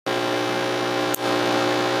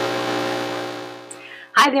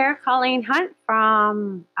Hi there, Colleen Hunt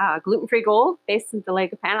from Gluten Free Gold, based in the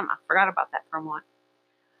Lake of Panama. Forgot about that for a moment.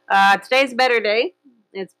 Today's a better day.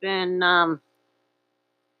 It's been uh,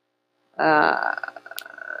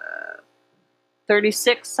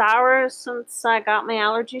 36 hours since I got my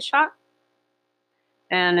allergy shot,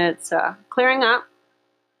 and it's clearing up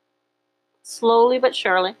slowly but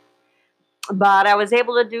surely. But I was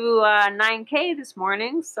able to do 9K this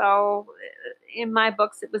morning, so in my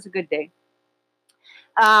books, it was a good day.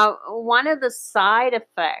 One of the side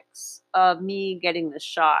effects of me getting the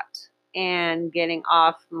shot and getting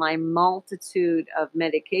off my multitude of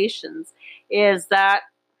medications is that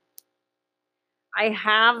I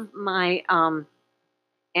have my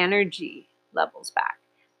energy levels back.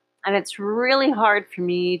 And it's really hard for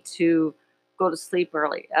me to go to sleep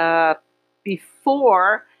early.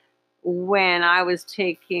 Before, when I was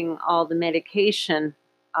taking all the medication,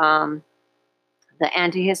 the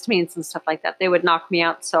antihistamines and stuff like that, they would knock me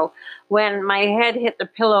out. So when my head hit the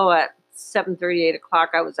pillow at 7:30, 8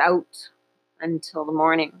 o'clock, I was out until the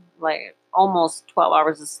morning, like almost 12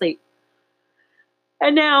 hours of sleep.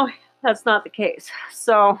 And now that's not the case.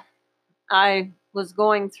 So I was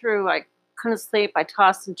going through, I couldn't sleep. I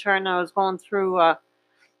tossed and turned. I was going through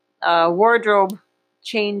wardrobe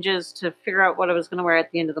changes to figure out what I was going to wear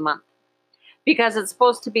at the end of the month. Because it's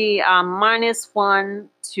supposed to be -1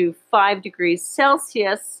 to 5 degrees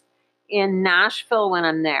Celsius in Nashville when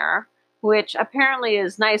I'm there, which apparently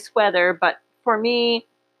is nice weather, but for me,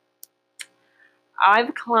 I've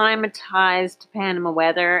acclimatized to Panama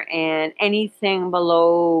weather, and anything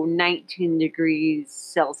below 19 degrees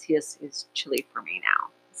Celsius is chilly for me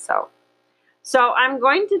now. So I'm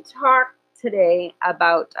going to talk today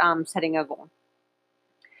about setting a goal.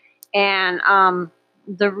 And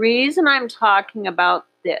the reason I'm talking about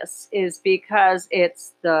this is because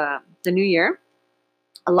it's the new year.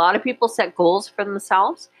 A lot of people set goals for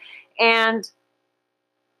themselves, and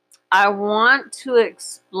I want to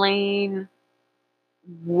explain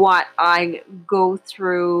what I go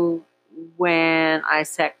through when I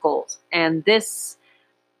set goals. And this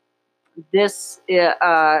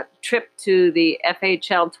trip to the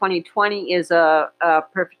FHL 2020 is a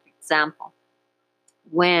perfect example.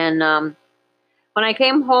 When I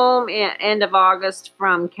came home end of August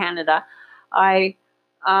from Canada, I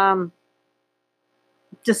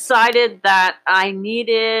decided that I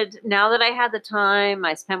needed, now that I had the time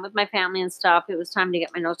I spent with my family and stuff, it was time to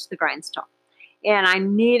get my nose to the grindstone. And I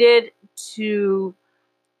needed to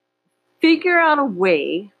figure out a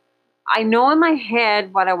way. I know in my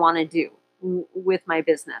head what I want to do with my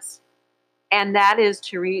business. And that is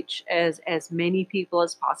to reach as many people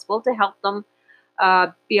as possible to help them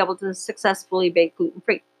be able to successfully bake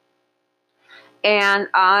gluten-free. And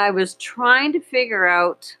I was trying to figure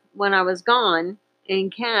out, when I was gone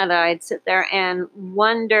in Canada, I'd sit there and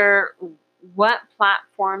wonder what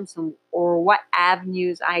platforms or what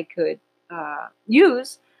avenues I could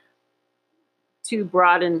use to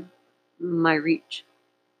broaden my reach.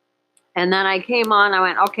 And then I came on, I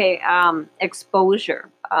went, okay,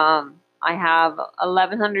 exposure. I have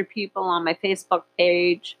 1,100 people on my Facebook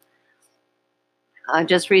page.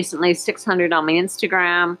 Just recently, 600 on my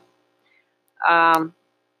Instagram.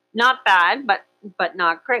 Not bad, but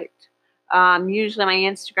not great. Usually my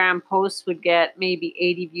Instagram posts would get maybe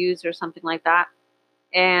 80 views or something like that.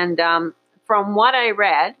 And from what I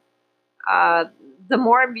read, the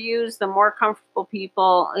more views, the more comfortable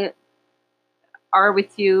people are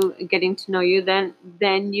with you, getting to know you,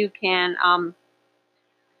 then you can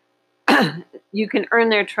you can earn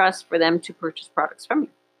their trust for them to purchase products from you.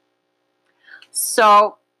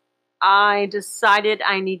 So I decided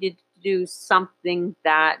I needed to do something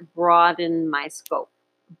that broadened my scope.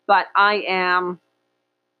 But I'm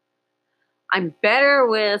better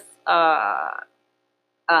with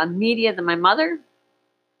media than my mother,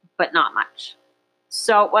 but not much.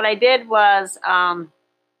 So what I did was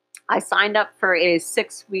I signed up for a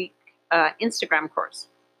 6-week Instagram course.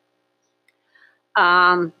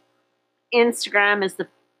 Instagram is the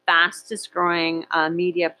fastest growing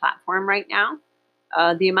media platform right now.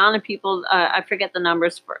 The amount of people, I forget the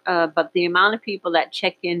numbers, but the amount of people that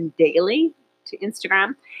check in daily to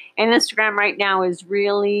Instagram, and Instagram right now is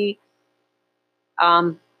really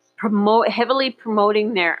heavily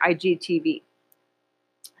promoting their IGTV.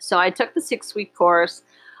 So I took the 6-week course.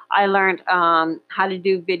 I learned how to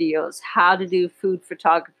do videos, how to do food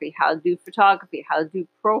photography, how to do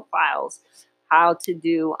profiles, how to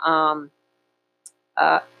do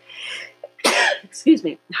excuse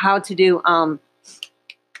me, how to do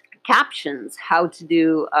captions, how to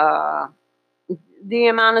do the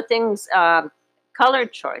amount of things, color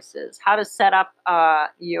choices, how to set up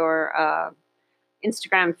your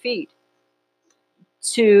Instagram feed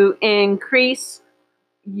to increase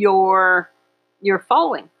your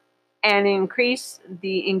following and increase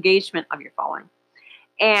the engagement of your following.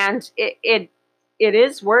 And it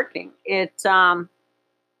is working.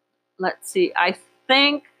 Let's see, I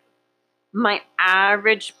think my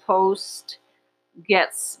average post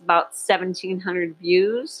gets about 1,700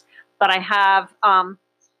 views, but I have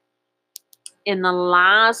in the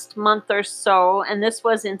last month or so, and this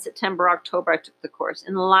was in September, October, I took the course.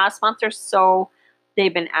 In the last month or so,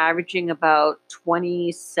 they've been averaging about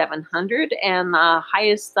 2,700, and the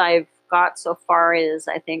highest I've got so far is,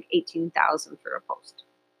 I think, 18,000 for a post.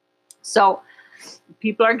 So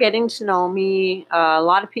people are getting to know me. A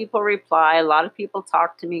lot of people reply. A lot of people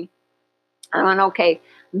talk to me. I went, okay,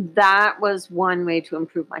 that was one way to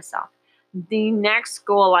improve myself. The next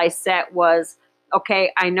goal I set was,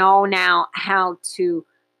 okay, I know now how to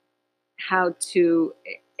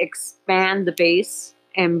expand the base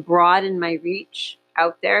and broaden my reach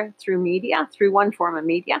out there through media, through one form of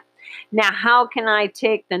media. Now, how can I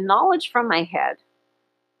take the knowledge from my head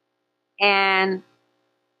and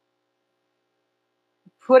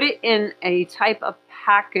put it in a type of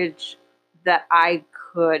package that I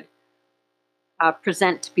could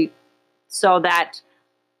present to people, so that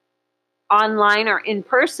online or in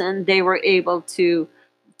person, they were able to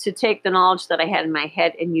take the knowledge that I had in my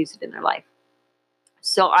head and use it in their life.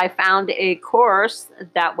 So I found a course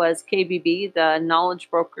that was KBB, the Knowledge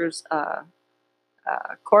Brokers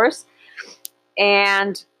course,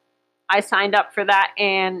 and I signed up for that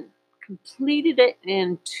and completed it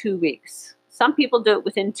in 2 weeks. Some people do it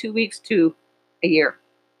within 2 weeks to a year.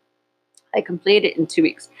 I completed it in 2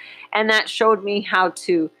 weeks, and that showed me how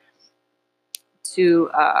to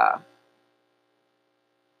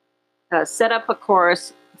set up a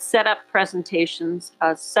course, set up presentations,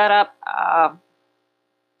 set up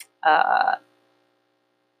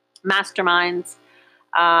masterminds,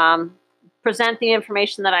 present the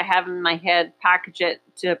information that I have in my head, package it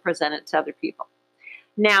to present it to other people.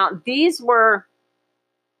 Now, these were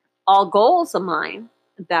all goals of mine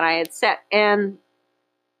that I had set. And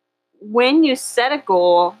when you set a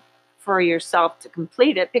goal for yourself to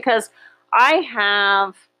complete it, because I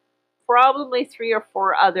have probably 3 or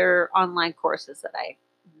 4 other online courses that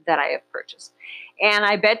I have purchased, and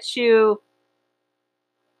I bet you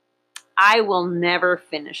I will never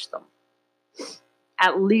finish them.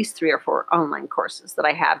 At least 3 or 4 online courses that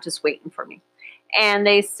I have just waiting for me. And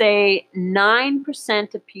they say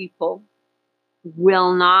 9% of people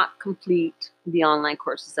will not complete the online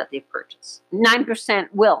courses that they've purchased. 9%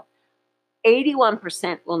 will.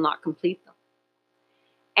 81% will not complete them.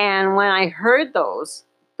 And when I heard those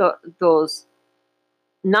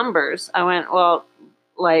numbers, I went, well,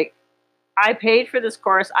 like, I paid for this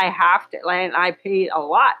course. I have to, and I paid a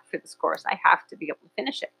lot for this course. I have to be able to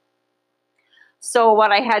finish it. So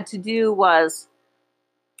what I had to do was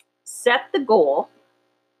set the goal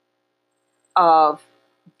of,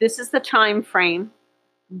 this is the time frame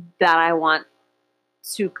that I want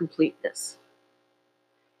to complete this.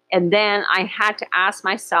 And then I had to ask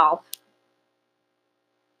myself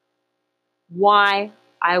why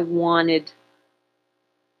I wanted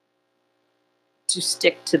to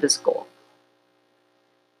stick to this goal.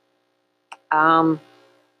 To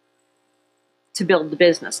build the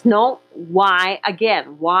business. No, why?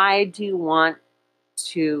 Again, why do you want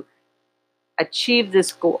to achieve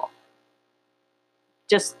this goal?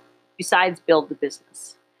 Just besides build the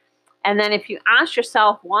business. And then if you ask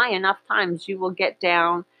yourself why enough times, you will get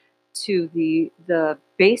down to the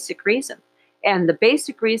basic reason. And the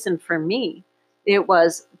basic reason for me, it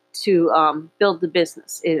was to build the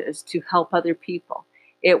business. It is to help other people.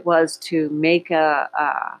 It was to make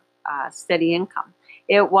a steady income.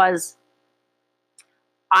 It was,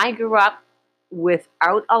 I grew up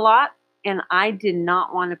without a lot, and I did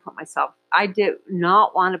not want to put myself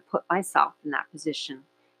in that position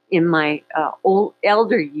in my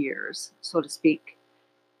elder years, so to speak,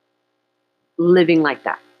 living like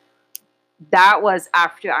that. That was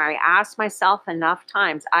after I asked myself enough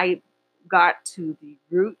times. I got to the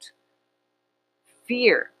root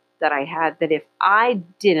fear that I had, that if I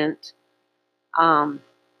didn't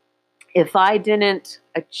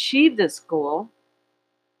achieve this goal,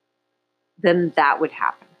 then that would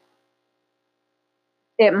happen.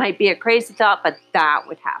 It might be a crazy thought, but that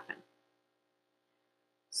would happen.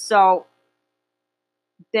 So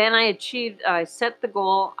then I set the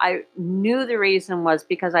goal. I knew the reason was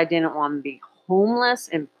because I didn't want to be homeless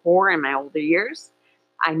and poor in my older years.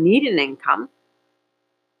 I need an income.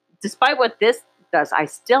 Despite what this does, I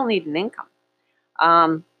still need an income.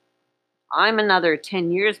 I'm another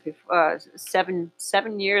 10 years before,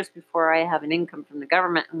 7 years before I have an income from the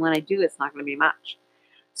government. And when I do, it's not going to be much.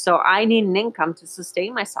 So I need an income to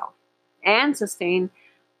sustain myself and sustain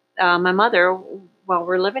my mother while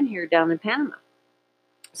we're living here down in Panama.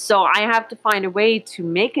 So I have to find a way to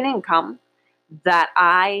make an income that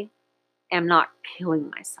I am not killing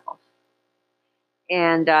myself.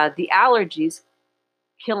 And the allergies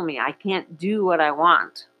kill me. I can't do what I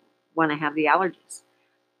want when I have the allergies.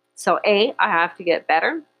 So A, I have to get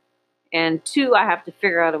better. And two, I have to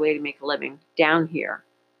figure out a way to make a living down here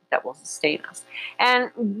that will sustain us.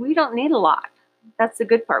 And we don't need a lot. That's the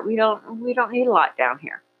good part. We don't need a lot down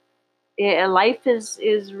here. Life is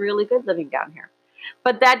really good living down here.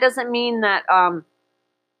 But that doesn't mean that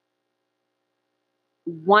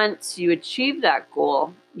once you achieve that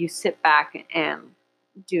goal, you sit back and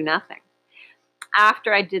do nothing.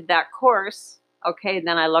 After I did that course, okay,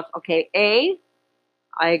 then I looked, okay,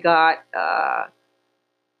 I got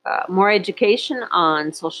more education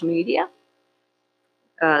on social media.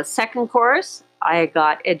 Second course, I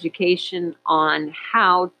got education on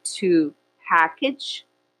how to package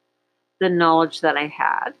the knowledge that I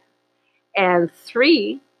had. And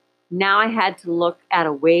three, now I had to look at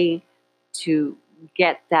a way to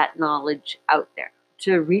get that knowledge out there,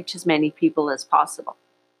 to reach as many people as possible.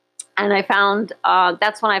 And I found,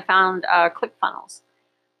 that's when I found ClickFunnels.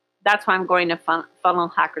 That's why I'm going to Funnel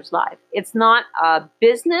Hackers Live. It's not a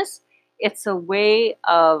business. It's a way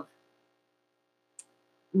of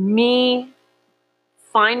me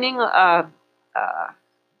finding how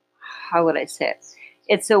would I say it?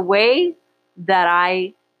 It's a way that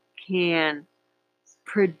I can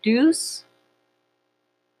produce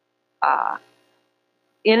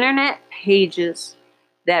internet pages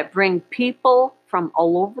that bring people from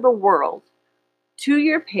all over the world to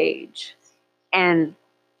your page and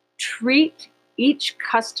treat each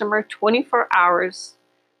customer 24 hours,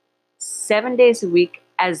 7 days a week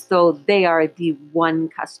as though they are the one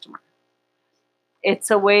customer.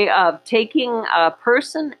 It's a way of taking a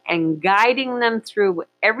person and guiding them through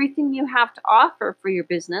everything you have to offer for your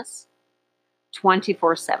business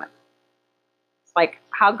 24/7. Like,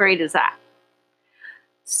 how great is that?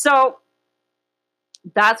 So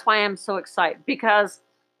that's why I'm so excited, because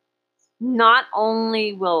not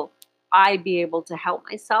only will I be able to help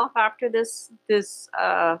myself after this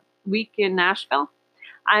week in Nashville,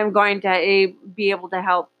 I'm going to be able to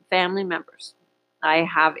help family members. I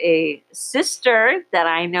have a sister that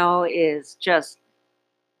I know is just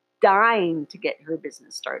dying to get her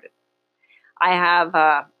business started. I have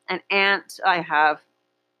an aunt. I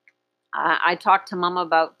talked to Mom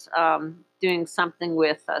about doing something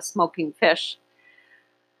with smoking fish.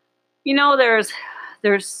 You know,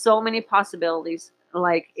 there's so many possibilities.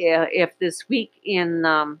 Like if this week in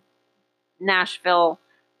Nashville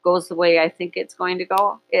goes the way I think it's going to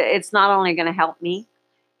go, it's not only going to help me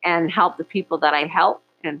and help the people that I help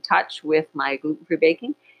and touch with my gluten-free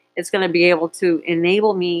baking, it's going to be able to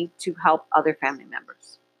enable me to help other family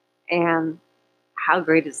members. And how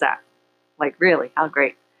great is that? Like, really, how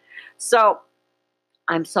great. So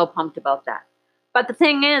I'm so pumped about that. But the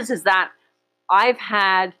thing is that I've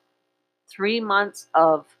had 3 months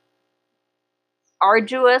of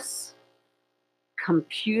arduous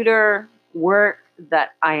computer work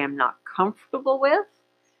that I am not comfortable with.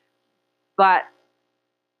 But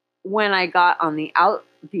when I got on the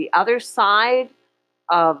other side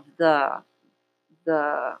of the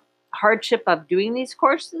hardship of doing these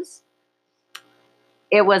courses,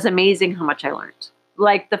 it was amazing how much I learned.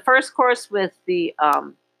 Like the first course with the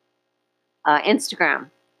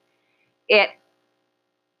Instagram, it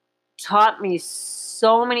taught me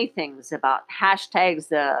so many things about hashtags,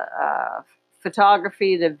 the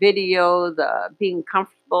photography, the video, the being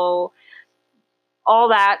comfortable, all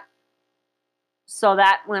that. So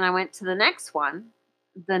that when I went to the next one,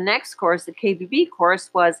 the next course, the KBB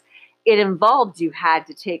course, it involved you had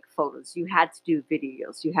to take photos, you had to do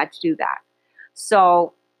videos, you had to do that.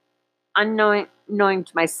 So knowing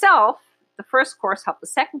to myself, the first course helped the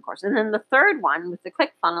second course. And then the third one with the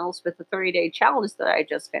ClickFunnels, with the 30-day challenge that I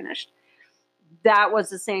just finished, that was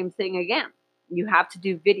the same thing again. You have to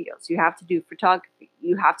do videos. You have to do photography.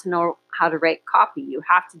 You have to know how to write copy. You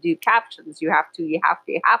have to do captions. You have to.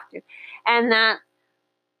 And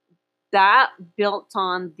that built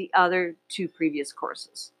on the other 2 previous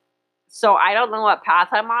courses. So I don't know what path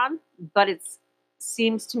I'm on, but it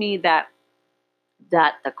seems to me that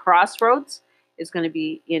the crossroads is going to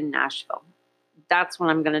be in Nashville. That's when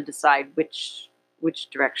I'm going to decide which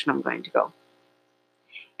direction I'm going to go.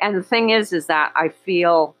 And the thing is that I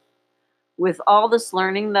feel with all this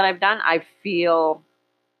learning that I've done, I feel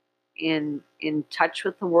in touch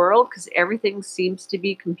with the world because everything seems to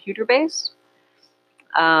be computer based.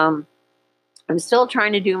 I'm still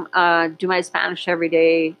trying to do my Spanish every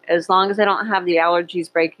day. As long as I don't have the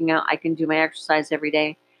allergies breaking out, I can do my exercise every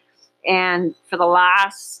day. And for the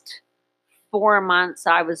last 4 months,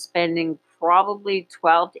 I was spending probably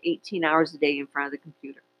 12 to 18 hours a day in front of the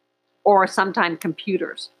computer, or sometimes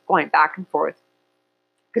computers, going back and forth,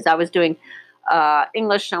 because I was doing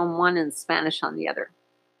English on one and Spanish on the other.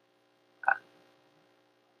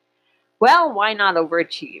 Well, why not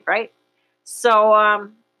overachieve, right? So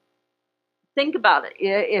think about it.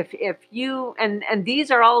 If you and these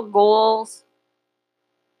are all goals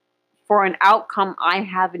for an outcome I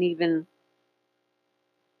haven't even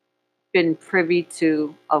been privy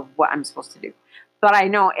to of what I'm supposed to do. But I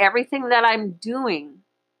know everything that I'm doing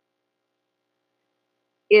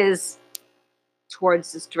is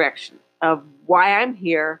towards this direction of why I'm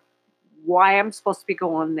here, why I'm supposed to be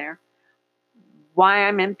going there, why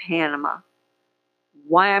I'm in Panama,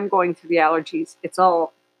 why I'm going through the allergies. It's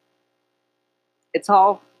all,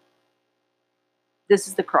 this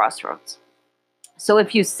is the crossroads. So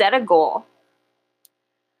if you set a goal,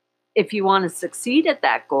 if you want to succeed at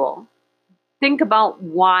that goal, think about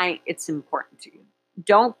why it's important to you.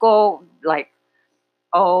 Don't go like,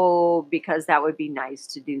 oh, because that would be nice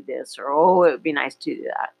to do this, or oh, it would be nice to do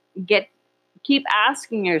that. Keep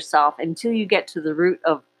asking yourself until you get to the root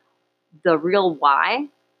of the real why.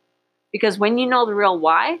 Because when you know the real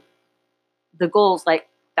why, the goal's like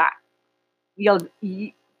that.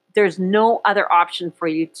 There's no other option for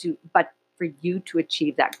you to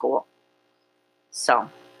achieve that goal. So,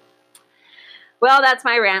 well, that's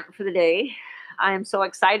my rant for the day. I am so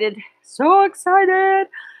excited. So excited.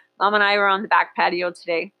 Mom and I were on the back patio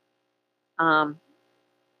today.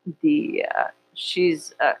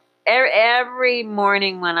 She's every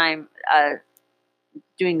morning when I'm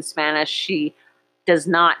doing Spanish, she does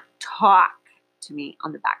not talk to me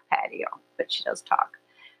on the back patio, but she does talk.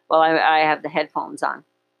 Well, I have the headphones on,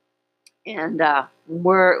 and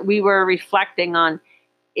we were reflecting on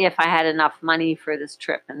if I had enough money for this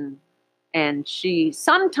trip, and she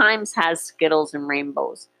sometimes has Skittles and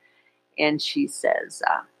rainbows, and she says,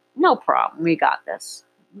 "No problem, we got this,"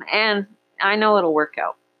 and I know it'll work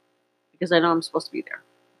out because I know I'm supposed to be there.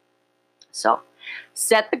 So,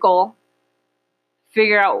 set the goal,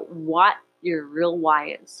 figure out what your real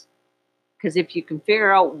why is, because if you can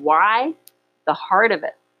figure out why, the heart of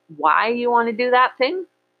it, why you want to do that thing,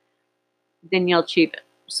 then you'll achieve it.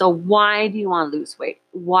 So why do you want to lose weight?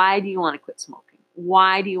 Why do you want to quit smoking?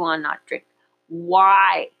 Why do you want to not drink?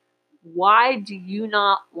 Why? Why do you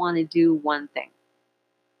not want to do one thing?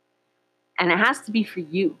 And it has to be for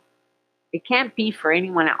you. It can't be for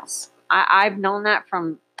anyone else. I've known that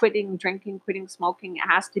from quitting drinking, quitting smoking. It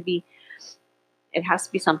has to be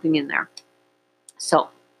something in there. So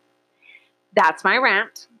that's my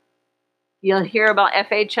rant. You'll hear about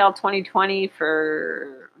FHL 2020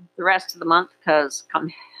 for the rest of the month because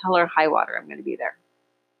come hell or high water, I'm going to be there.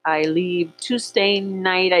 I leave Tuesday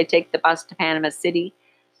night. I take the bus to Panama City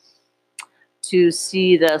to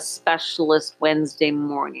see the specialist Wednesday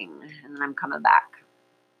morning, and then I'm coming back.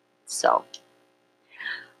 So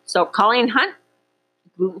Colleen Hunt,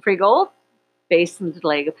 Gluten Free Gold, based in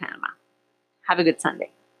Dolega, Panama. Have a good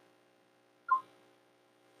Sunday.